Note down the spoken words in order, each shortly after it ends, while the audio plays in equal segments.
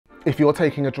If you're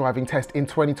taking a driving test in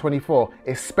 2024,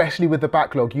 especially with the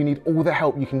backlog, you need all the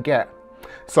help you can get.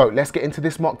 So let's get into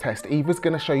this mock test. Eva's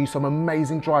going to show you some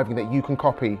amazing driving that you can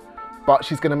copy, but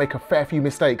she's going to make a fair few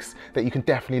mistakes that you can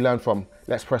definitely learn from.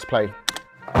 Let's press play.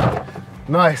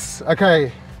 Nice,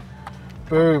 okay,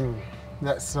 boom.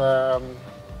 Let's turn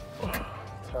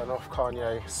off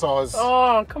Kanye. Soz.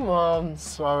 Oh, come on.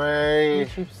 Sorry.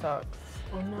 YouTube sucks.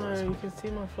 Oh no, you can see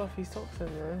my fluffy socks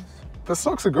in this. The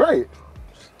socks are great.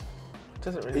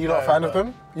 Doesn't really Are you not a fan of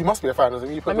them? You must be a fan of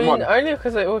them. You put them on. Only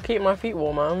because it will keep my feet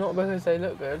warmer, not because they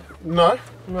look good. No?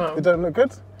 No. They don't look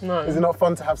good? No. Is it not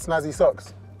fun to have snazzy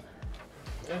socks?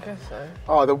 I guess so.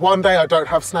 Oh, the one day I don't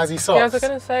have snazzy socks. Yeah, I was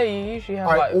going to say, you usually have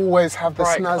I always have the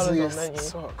snazziest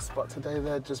socks, but today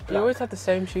they're just black. You always have the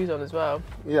same shoes on as well.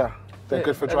 Yeah, they're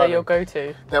good for driving. They're your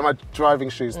go-to. They're my driving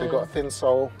shoes. They've got a thin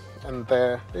sole and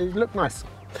they look nice.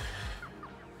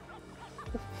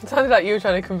 It sounded like you were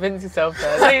trying to convince yourself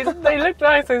there. They look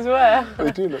nice, I swear.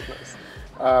 They do look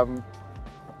nice.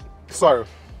 So,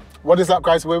 what is up,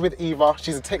 guys? We're with Eva.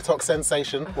 She's a TikTok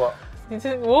sensation. What? You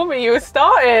didn't warn me you were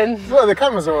starting. Well, the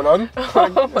cameras are all on.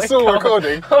 Oh my it's all God.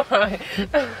 recording. All right.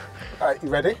 All right, you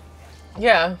ready?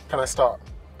 Yeah. Can I start?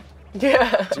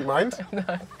 Yeah. Do you mind? No.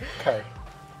 Okay.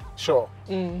 Sure.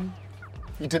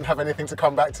 You didn't have anything to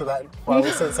come back to that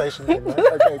viral sensation thing, right?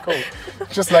 Okay, cool.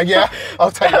 Just like, yeah, I'll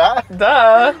take that.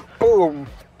 Duh. Boom.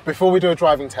 Before we do a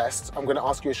driving test, I'm going to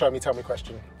ask you a show me, tell me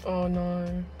question. Oh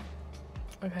no.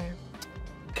 Okay.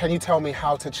 Can you tell me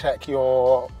how to check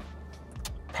your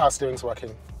power steering's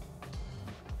working?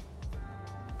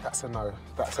 That's a no.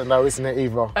 That's a no, isn't it,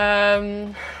 Eva?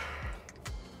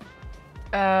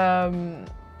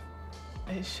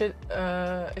 It should,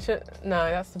 no,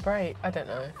 that's the brake. I don't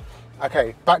know.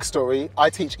 Okay, backstory. I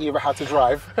teach Eva how to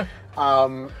drive.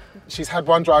 She's had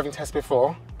one driving test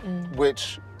before,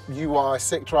 which you are a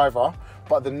sick driver,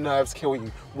 but the nerves kill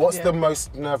you. What's the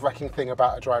most nerve-wracking thing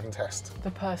about a driving test?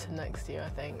 The person next to you, I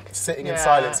think. Sitting in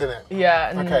silence, innit?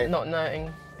 Yeah, and not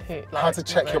knowing who, like, how to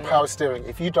check your power steering.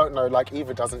 If you don't know, like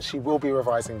Eva doesn't, she will be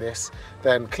revising this,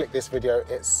 then click this video.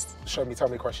 It's show me, tell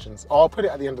me questions. I'll put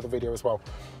it at the end of the video as well.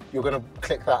 You're gonna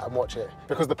click that and watch it.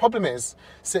 Because the problem is,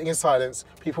 sitting in silence,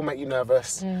 people make you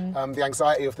nervous, the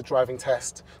anxiety of the driving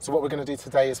test. So what we're gonna do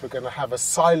today is we're gonna have a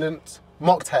silent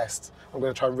mock test. I'm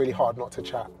gonna try really hard not to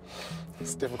chat.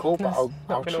 It's difficult, but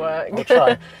I'll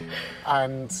try.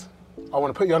 And I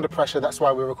wanna put you under pressure, that's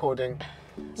why we're recording,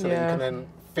 so that you can then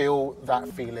feel that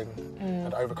feeling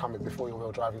and overcome it before your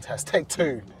real driving test. Take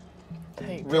two.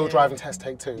 Real driving test,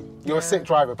 take two. You're a sick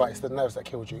driver, but it's the nerves that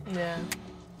killed you. Yeah.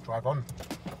 Drive on.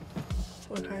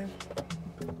 Okay.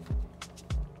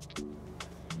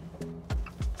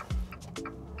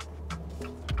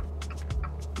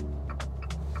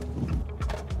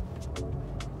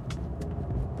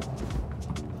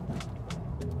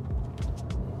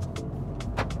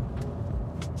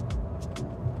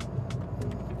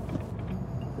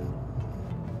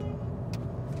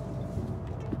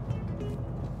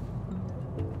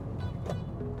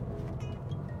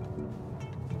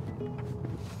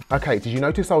 Okay, did you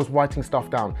notice I was writing stuff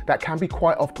down? That can be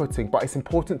quite off-putting, but it's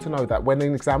important to know that when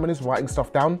an examiner's writing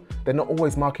stuff down, they're not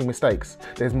always marking mistakes.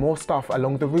 There's more stuff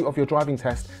along the route of your driving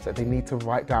test that they need to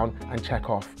write down and check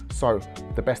off. So,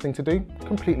 the best thing to do,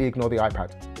 completely ignore the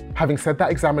iPad. Having said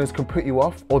that, examiners can put you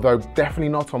off, although definitely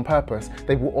not on purpose.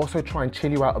 They will also try and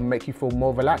chill you out and make you feel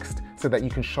more relaxed so that you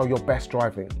can show your best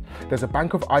driving. There's a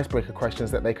bank of icebreaker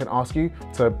questions that they can ask you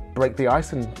to break the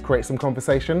ice and create some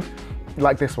conversation,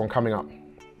 like this one coming up.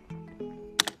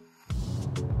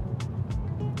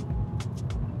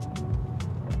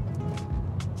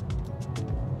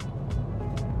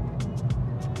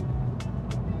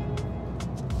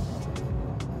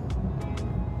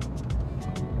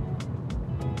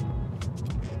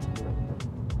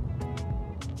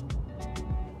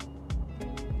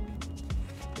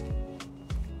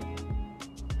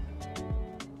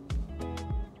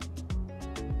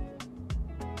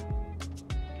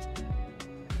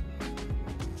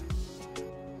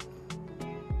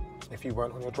 If you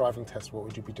weren't on your driving test, what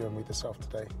would you be doing with yourself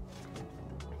today?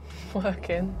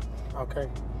 Working. Okay.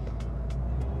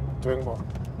 Doing what?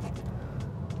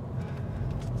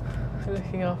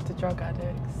 Looking after drug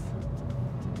addicts.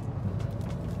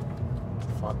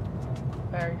 Fun.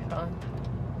 Very fun.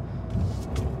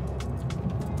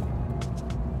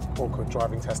 Awkward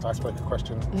driving test icebreaker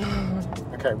question.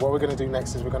 Okay, what we're going to do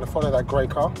next is we're going to follow that grey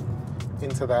car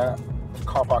into their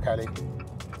car park alley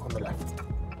on the left.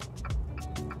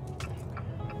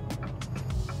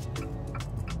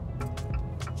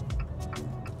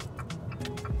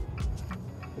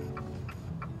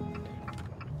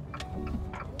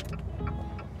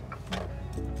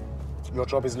 Your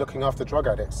job is looking after drug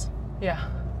addicts. Yeah.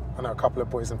 I know a couple of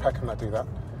boys in Peckham that do that.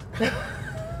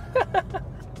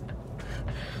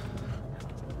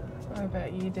 I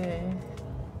bet you do.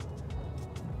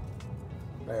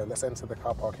 Let's enter the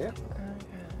car park here. Okay.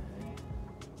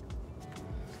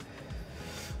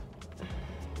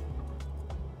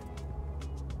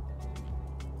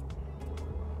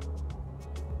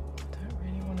 I don't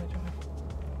really want to drive.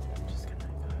 I'm just gonna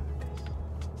go because.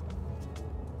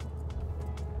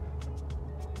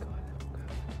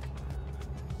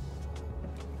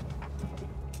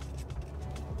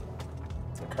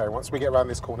 Okay, once we get around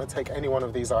this corner, take any one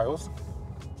of these aisles.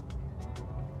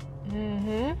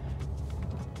 Mm-hmm.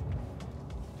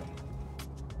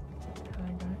 Can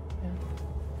I go? Yeah.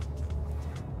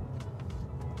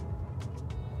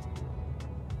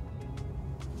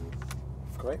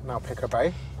 Great, now pick a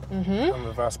bay and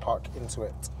reverse park into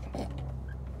it.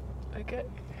 Okay.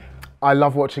 I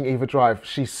love watching Eva drive.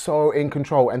 She's so in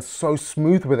control and so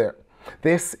smooth with it.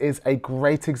 This is a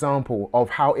great example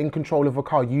of how in control of a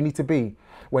car you need to be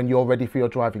when you're ready for your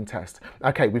driving test.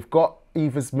 Okay, we've got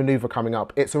Eva's maneuver coming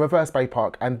up. It's a reverse bay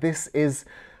park, and this is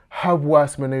her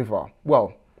worst maneuver.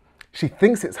 Well, she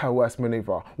thinks it's her worst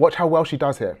maneuver. Watch how well she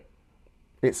does here.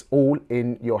 It's all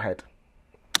in your head.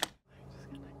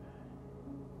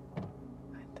 I'm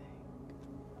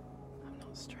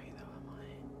not straight though, am I?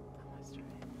 Am I straight?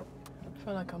 I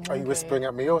feel like I'm wonky. Are you whispering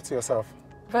at me or to yourself?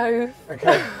 Both.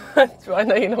 Okay. I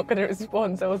know you're not going to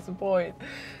respond, so what's the point?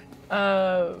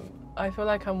 I feel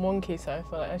like I'm wonky, so I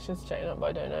feel like I should straighten up, but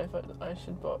I don't know if I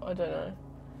should, but I don't know.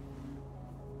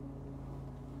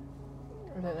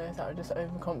 I don't know if that would just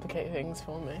overcomplicate things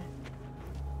for me.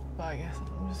 But I guess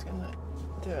I'm just going to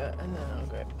do it, and then I'll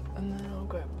grip, and then I'll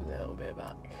grip a little bit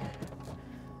back.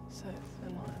 So it's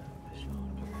then like the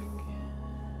shoulder again.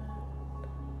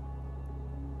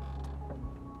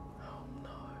 Oh no.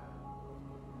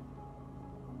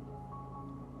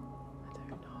 I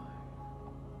don't know.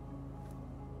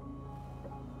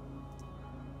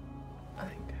 I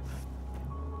think go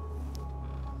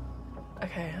back.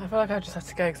 Okay, I feel like I just have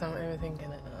to go because I'm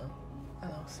overthinking it now.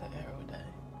 And I'll sit here all day.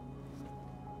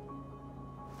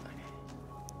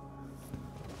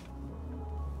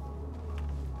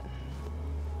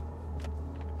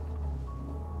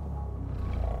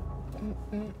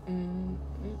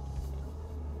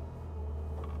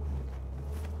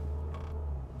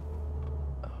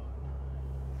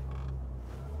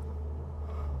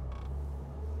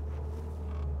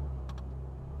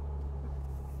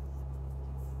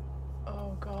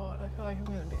 Oh God, I feel like I'm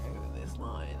gonna be over this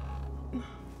line.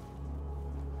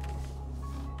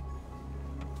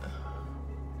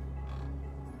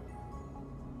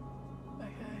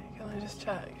 Okay, can I just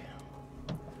check?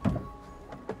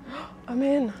 I'm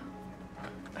in.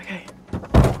 Okay.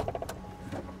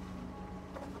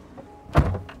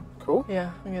 Cool.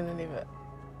 Yeah, I'm gonna leave it,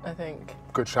 I think.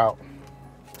 Good shout.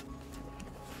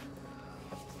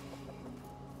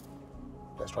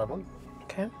 Let's try one.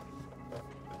 Okay.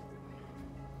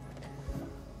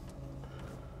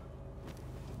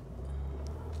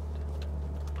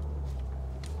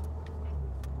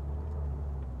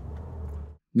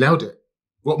 Nailed it.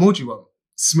 What more do you want?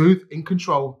 Smooth, in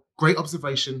control, great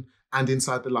observation, and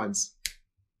inside the lines.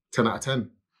 10 out of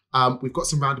 10. We've got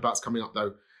some roundabouts coming up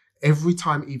though. Every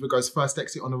time Eva goes first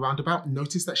exit on a roundabout,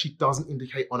 notice that she doesn't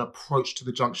indicate on approach to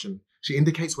the junction. She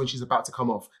indicates when she's about to come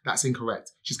off. That's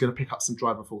incorrect. She's going to pick up some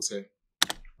driver faults here.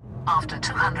 After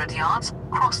 200 yards,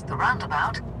 cross the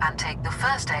roundabout and take the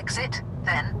first exit,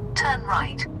 then turn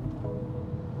right.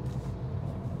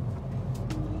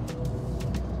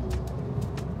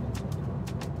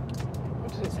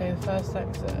 What did it say, the first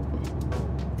exit?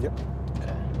 Yep.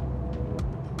 Okay.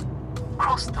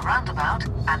 Cross the roundabout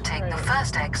and take the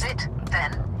first exit,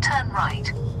 then turn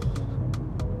right.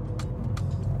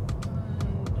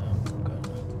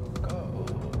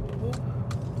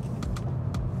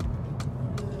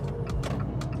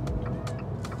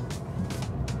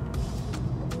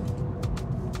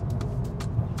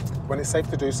 When it's safe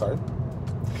to do so,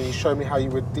 can you show me how you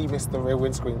would demist the rear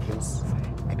windscreen, please?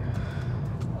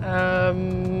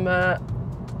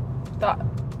 That.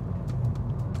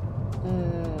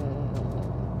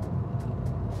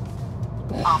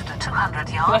 After 200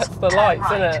 yards, That's the turn lights,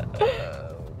 right. isn't it?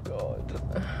 Oh God.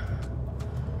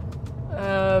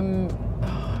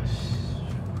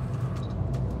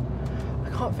 I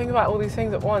can't think about all these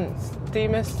things at once.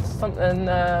 Demist something.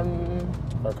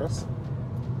 Focus.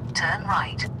 Turn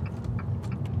right.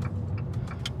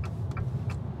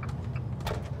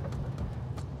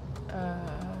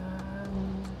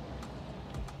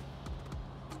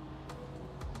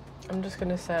 I'm just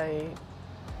gonna say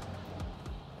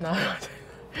no.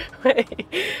 Wait.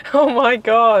 Oh my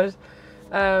god.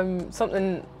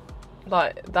 Something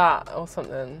like that or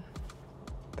something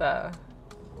there.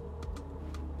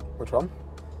 Which one?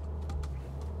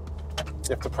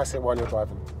 You have to press it while you're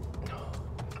driving.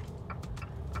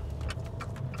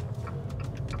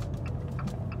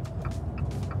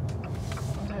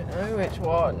 I don't know which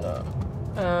one.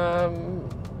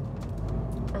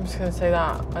 I'm just gonna say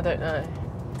that. I don't know.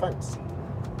 Thanks. Oh,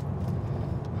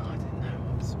 I didn't know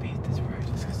what speed this road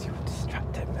is because you were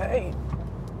distracting me.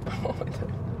 Oh, I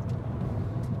don't.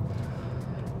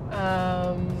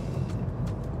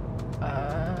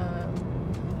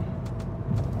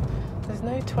 There's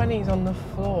no 20s on the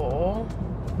floor,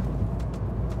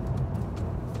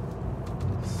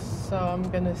 so I'm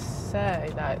gonna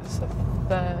say that it's a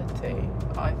 30,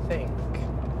 I think,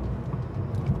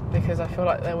 because I feel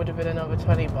like there would have been another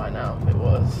 20 by now if it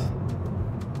was,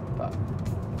 but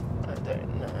I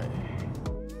don't know.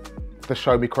 The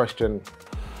show me question.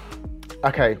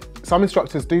 Okay, some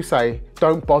instructors do say,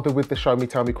 don't bother with the show me,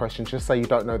 tell me questions, just say you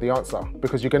don't know the answer,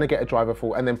 because you're gonna get a driver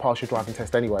fault and then pass your driving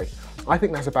test anyway. I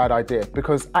think that's a bad idea,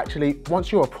 because actually,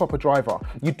 once you're a proper driver,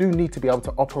 you do need to be able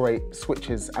to operate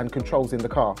switches and controls in the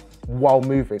car while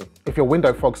moving. If your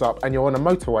window fogs up and you're on a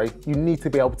motorway, you need to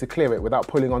be able to clear it without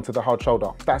pulling onto the hard shoulder.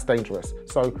 That's dangerous.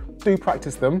 So do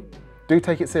practice them. Do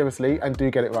take it seriously and do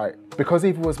get it right. Because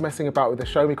Eva was messing about with the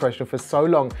show me question for so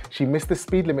long, she missed the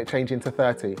speed limit change into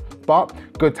 30. But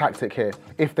good tactic here.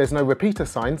 If there's no repeater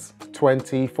signs,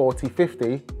 20, 40,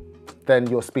 50, then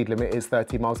your speed limit is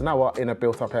 30 miles an hour in a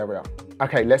built up area.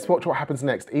 Okay, let's watch what happens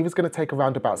next. Eva's gonna take a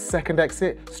roundabout second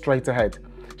exit straight ahead.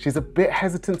 She's a bit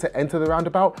hesitant to enter the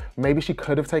roundabout. Maybe she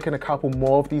could have taken a couple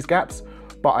more of these gaps,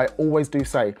 but I always do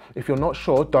say, if you're not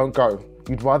sure, don't go.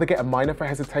 You'd rather get a minor for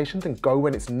hesitation than go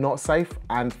when it's not safe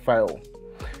and fail.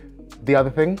 The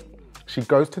other thing, she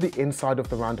goes to the inside of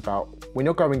the roundabout. When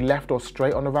you're going left or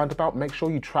straight on a roundabout, make sure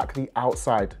you track the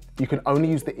outside. You can only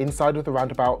use the inside of the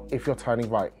roundabout if you're turning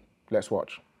right. Let's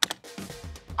watch.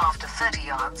 After 30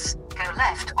 yards, go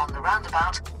left on the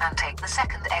roundabout and take the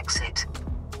second exit.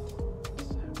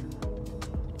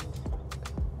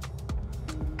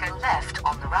 Go left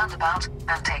on the roundabout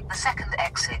and take the second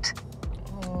exit.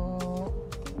 Oh,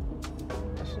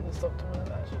 I shouldn't have stopped doing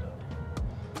that, should I?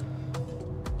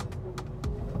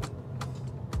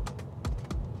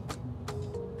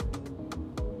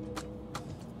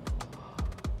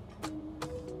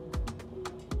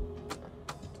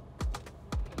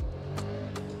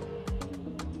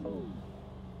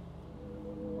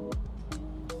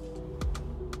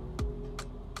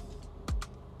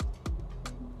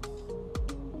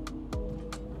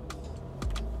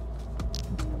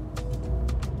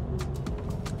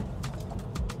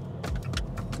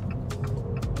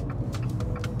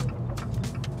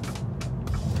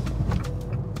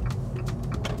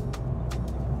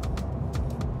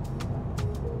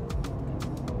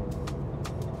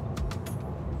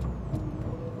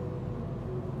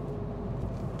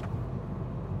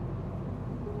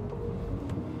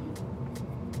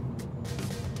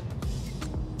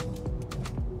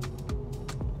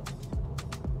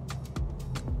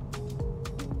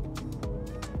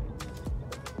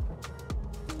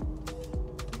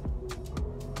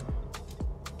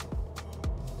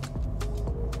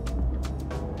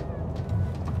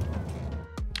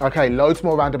 Okay, loads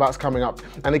more roundabouts coming up.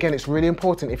 And again, it's really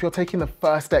important, if you're taking the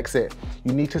first exit,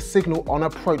 you need to signal on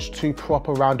approach to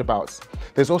proper roundabouts.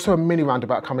 There's also a mini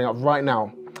roundabout coming up right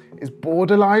now. It's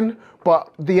borderline,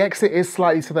 but the exit is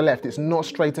slightly to the left. It's not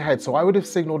straight ahead. So I would have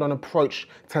signaled on approach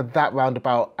to that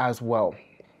roundabout as well.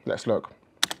 Let's look.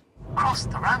 Cross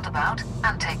the roundabout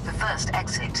and take the first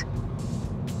exit.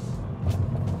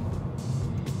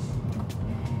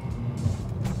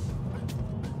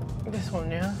 This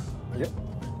one, yeah? Yep.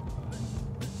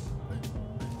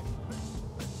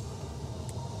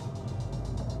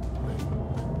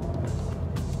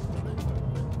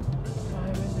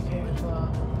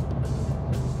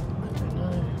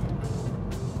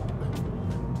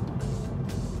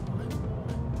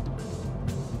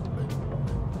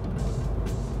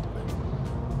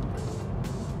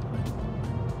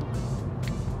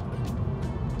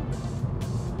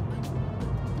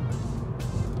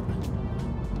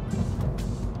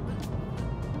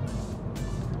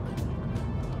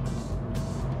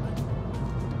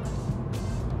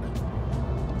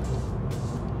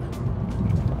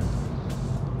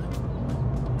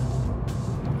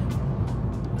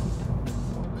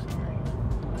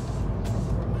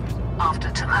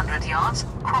 After 200 yards,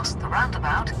 cross the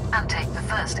roundabout and take the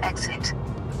first exit.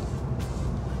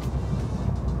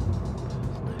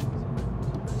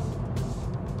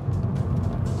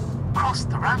 cross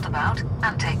the roundabout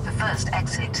and take the first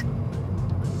exit.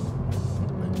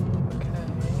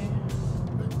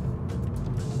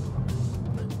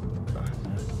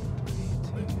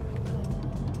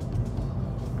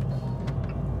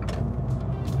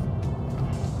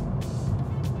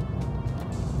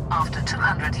 After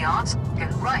 200 yards, go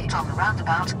right on the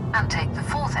roundabout and take the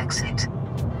fourth exit.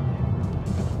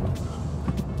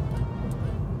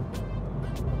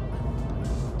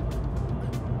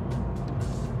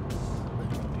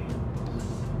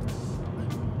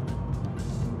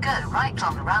 Go right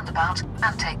on the roundabout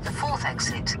and take the fourth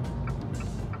exit.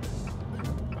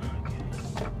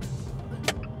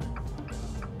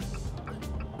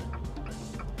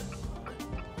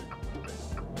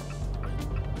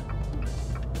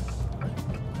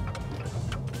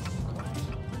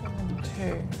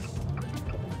 Two,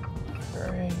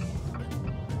 three,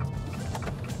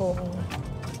 four.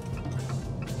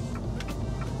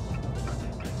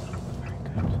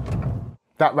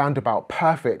 That roundabout,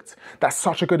 perfect. That's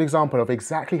such a good example of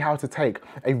exactly how to take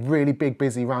a really big,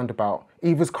 busy roundabout.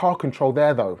 Eva's car control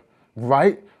there though,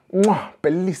 right? Mwah,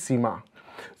 bellissima.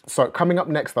 So coming up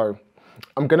next though,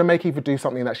 I'm gonna make Eva do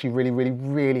something that she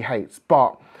really hates,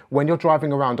 but when you're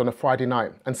driving around on a Friday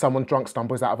night and someone drunk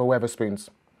stumbles out of a Weatherspoons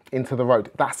into the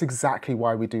road, that's exactly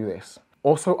why we do this.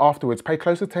 Also afterwards, pay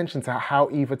close attention to how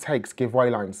Eva takes giveaway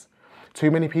lines.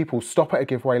 Too many people stop at a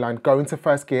giveaway line, go into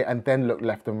first gear and then look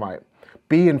left and right.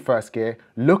 Be in first gear,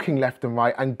 looking left and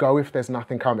right and go if there's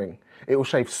nothing coming. It will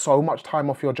shave so much time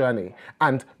off your journey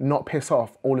and not piss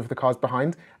off all of the cars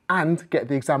behind and get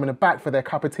the examiner back for their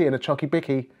cup of tea and a chocky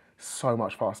bicky so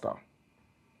much faster.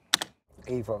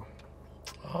 Eva.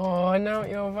 Oh, I know what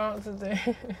you're about to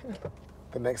do.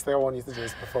 The next thing I want you to do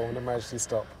is perform an emergency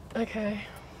stop. Okay.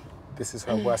 This is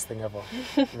her worst thing ever,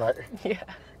 right? Yeah.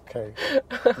 Okay,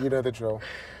 you know the drill.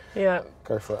 Yeah.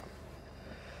 Go for it.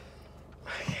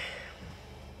 Okay.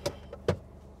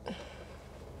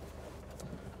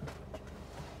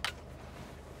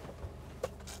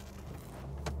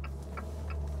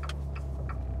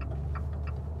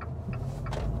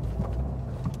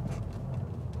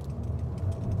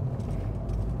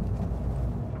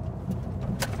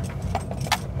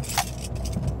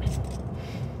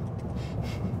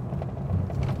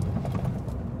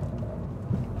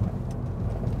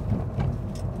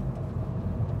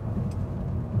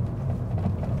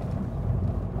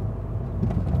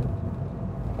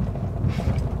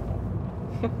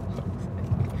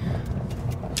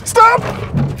 Stop!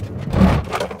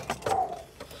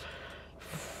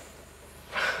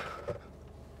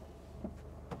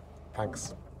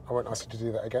 Thanks. I won't ask you to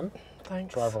do that again.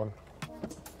 Thanks. Drive on.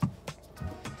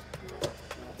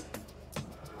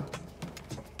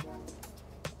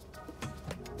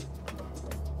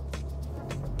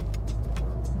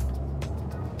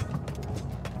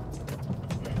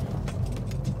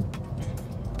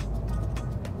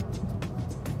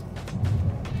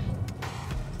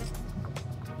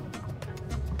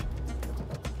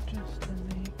 Just to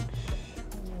make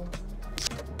sure.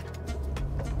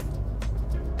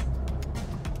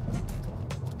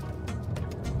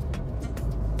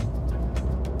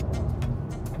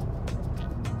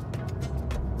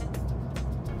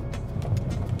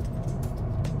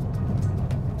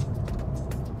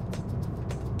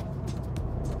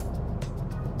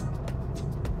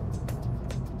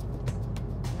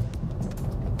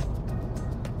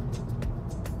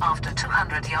 After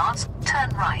 200 yards, turn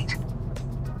right.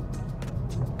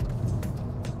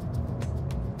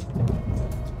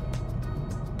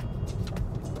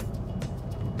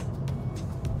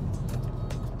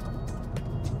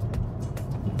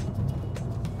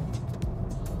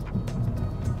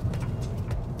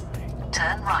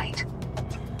 Turn right.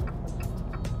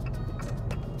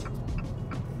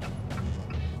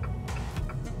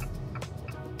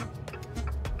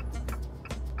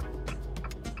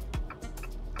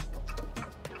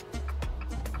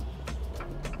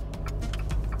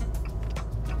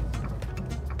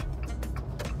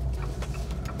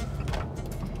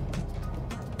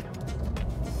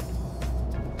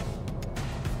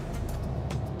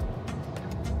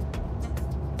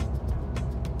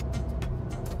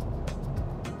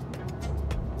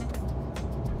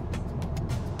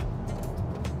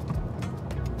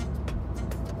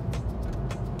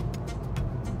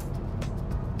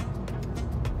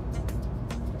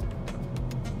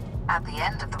 At the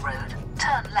end of the road,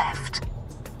 turn left.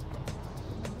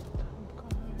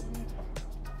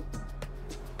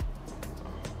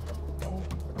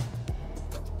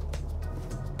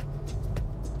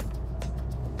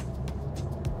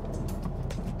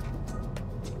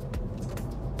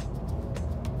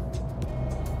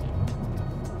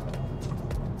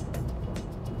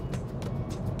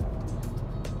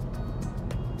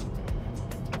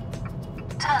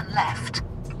 turn left.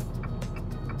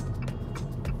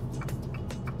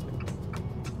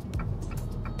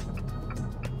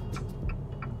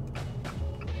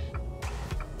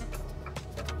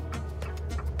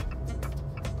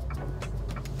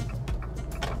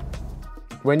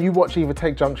 When you watch Eva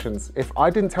take junctions, if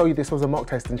I didn't tell you this was a mock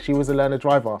test and she was a learner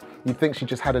driver, you'd think she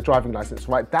just had a driving license,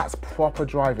 right? That's proper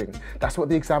driving. That's what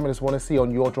the examiners want to see on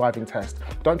your driving test.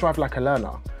 Don't drive like a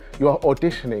learner. You're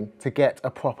auditioning to get a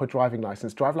proper driving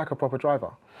license. Drive like a proper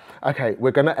driver. Okay,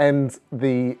 we're gonna end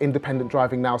the independent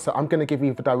driving now. So I'm gonna give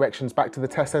Eva directions back to the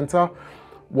test center.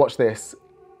 Watch this.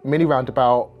 Mini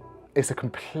roundabout. It's a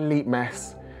complete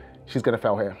mess. She's gonna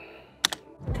fail here.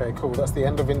 Okay, cool. That's the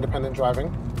end of independent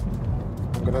driving.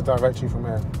 I'm going to direct you from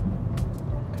here.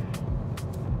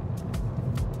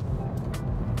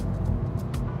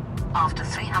 After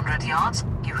 300 yards,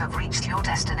 you have reached your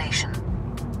destination.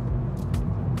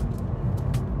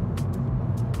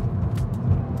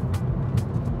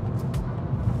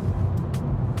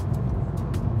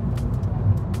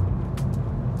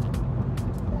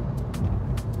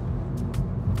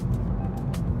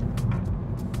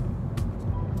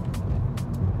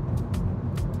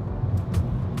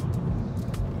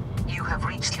 You have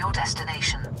reached your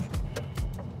destination.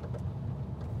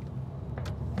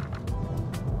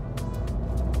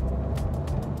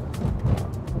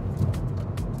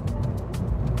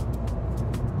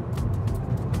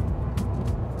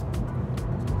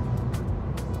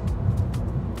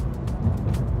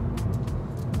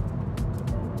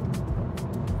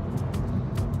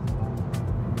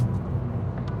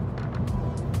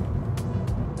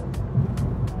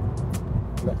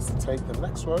 Let's take the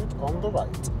next road on the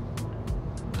right.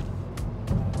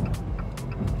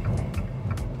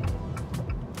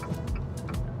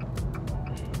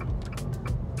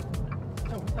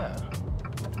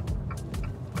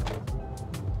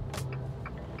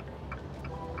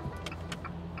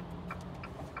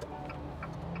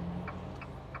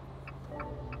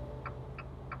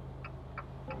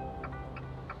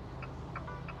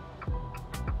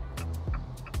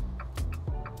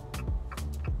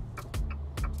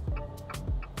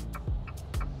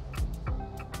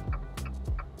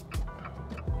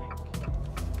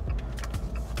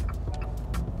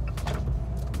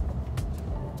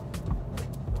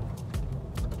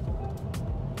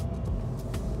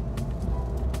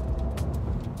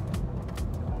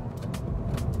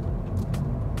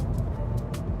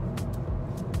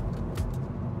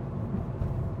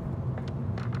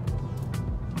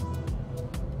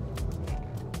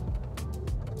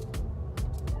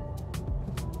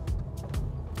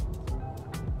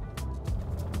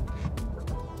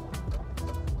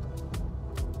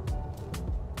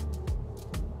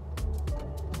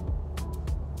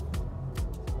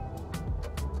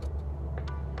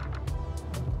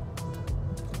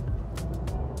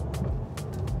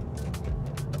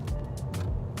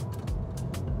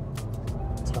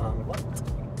 Turn right.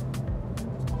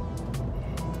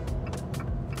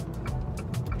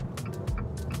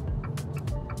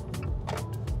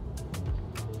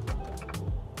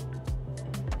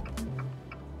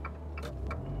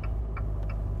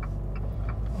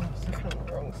 I was looking on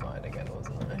the wrong side again,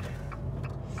 wasn't I?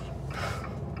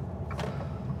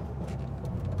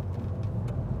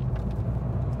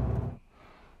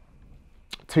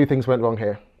 Two things went wrong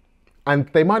here. And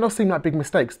they might not seem like big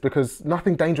mistakes because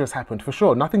nothing dangerous happened, for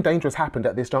sure. Nothing dangerous happened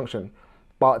at this junction,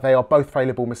 but they are both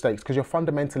failable mistakes because you're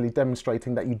fundamentally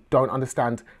demonstrating that you don't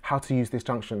understand how to use this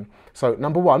junction. So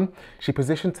number one, she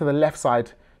positioned to the left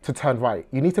side to turn right.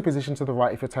 You need to position to the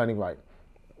right if you're turning right.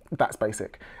 That's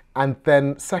basic. And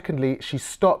then secondly, she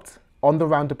stopped on the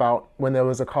roundabout when there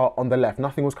was a car on the left.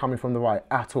 Nothing was coming from the right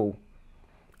at all.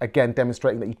 Again,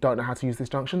 demonstrating that you don't know how to use this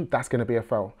junction, that's going to be a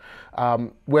fail.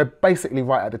 We're basically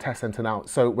right at the test centre now.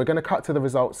 So we're going to cut to the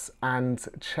results and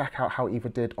check out how Eva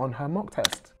did on her mock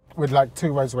test. We're like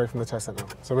 2 roads away from the test centre.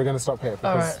 So we're going to stop here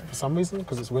because for some reason,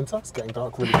 because it's winter, it's getting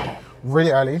dark really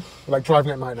early. We're like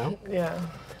driving at night now. Yeah,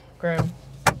 grim.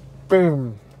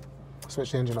 Boom.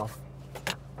 Switch the engine off.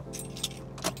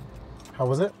 How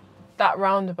was it? That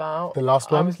roundabout. The last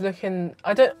one? I was looking,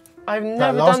 I've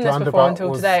never done this before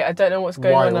until today. I don't know what's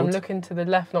going on. I'm looking to the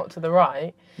left, not to the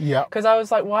right. Yeah. Because I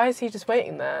was like, why is he just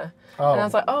waiting there? Oh. And I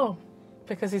was like, oh,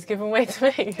 because he's giving way to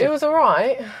me. It was all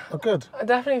right. Oh, good. I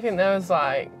definitely think there was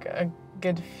like a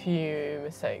good few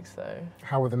mistakes though.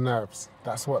 How were the nerves?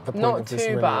 That's what the point of this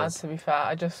really is. Not too bad, to be fair.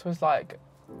 I just was like,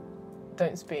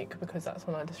 don't speak because that's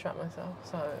when I distract myself.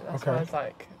 So that's why I was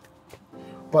like...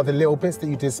 But the little bits that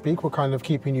you did speak were kind of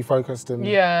keeping you focused and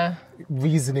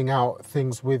reasoning out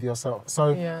things with yourself.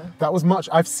 So that was much.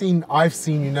 I've seen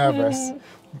you nervous,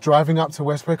 driving up to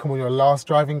West Wickham on your last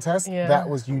driving test, Yeah. that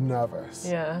was you nervous.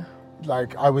 Yeah.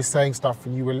 Like, I was saying stuff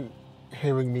and you were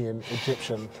hearing me in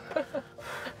Egyptian. I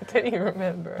don't even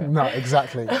remember it. No,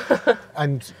 exactly.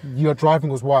 And your driving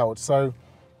was wild. So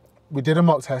we did a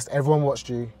mock test, everyone watched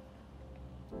you,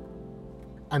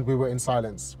 and we were in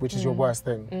silence, which is your worst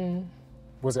thing.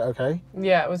 Was it okay?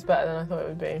 Yeah, it was better than I thought it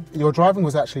would be. Your driving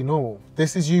was actually normal.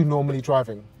 This is you normally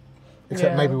driving,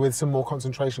 except Yeah. maybe with some more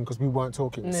concentration because we weren't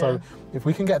talking. Yeah. So if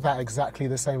we can get that exactly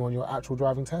the same on your actual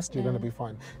driving test, you're going to be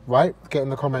fine. Right? Get in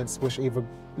the comments, wish Eva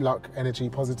luck, energy,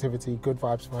 positivity, good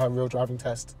vibes for her real driving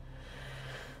test.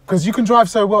 Because you can drive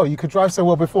so well. You could drive so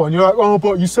well before. And you're like, oh,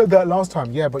 but you said that last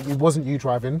time. Yeah, but it wasn't you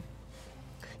driving.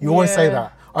 You always say Yeah.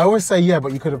 that. I always say, yeah,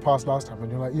 but you could have passed last time.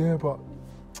 And you're like, yeah, but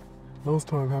last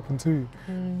time happened too.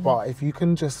 But if you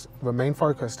can just remain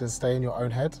focused and stay in your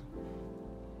own head,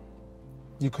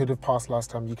 you could have passed last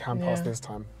time. You can pass Yeah. this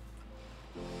time.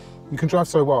 You can drive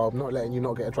so well. I'm not letting you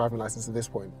not get a driving license at this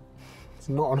point. It's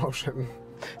not an option.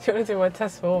 Do you want to do my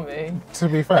test for me? To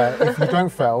be fair, if you don't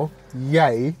fail,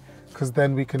 yay, because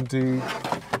then we can do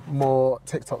more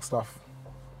TikTok stuff.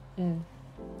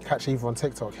 Catch Eva on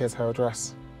TikTok. Here's her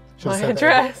address. Should've My said that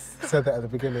address. said that at the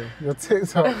beginning. Your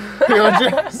TikTok, your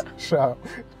address. Shut up.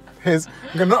 Here's,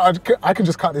 I can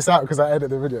just cut this out because I edit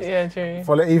the videos. Yeah, true.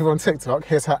 Follow Eva on TikTok.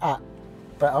 Here's her app.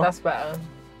 Better. That's better.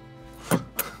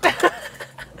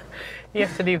 You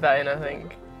have to leave that in, I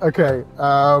think. Okay.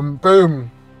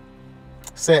 Boom.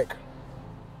 Sick.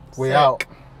 We Sick. out.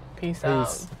 Peace Peace.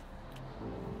 out.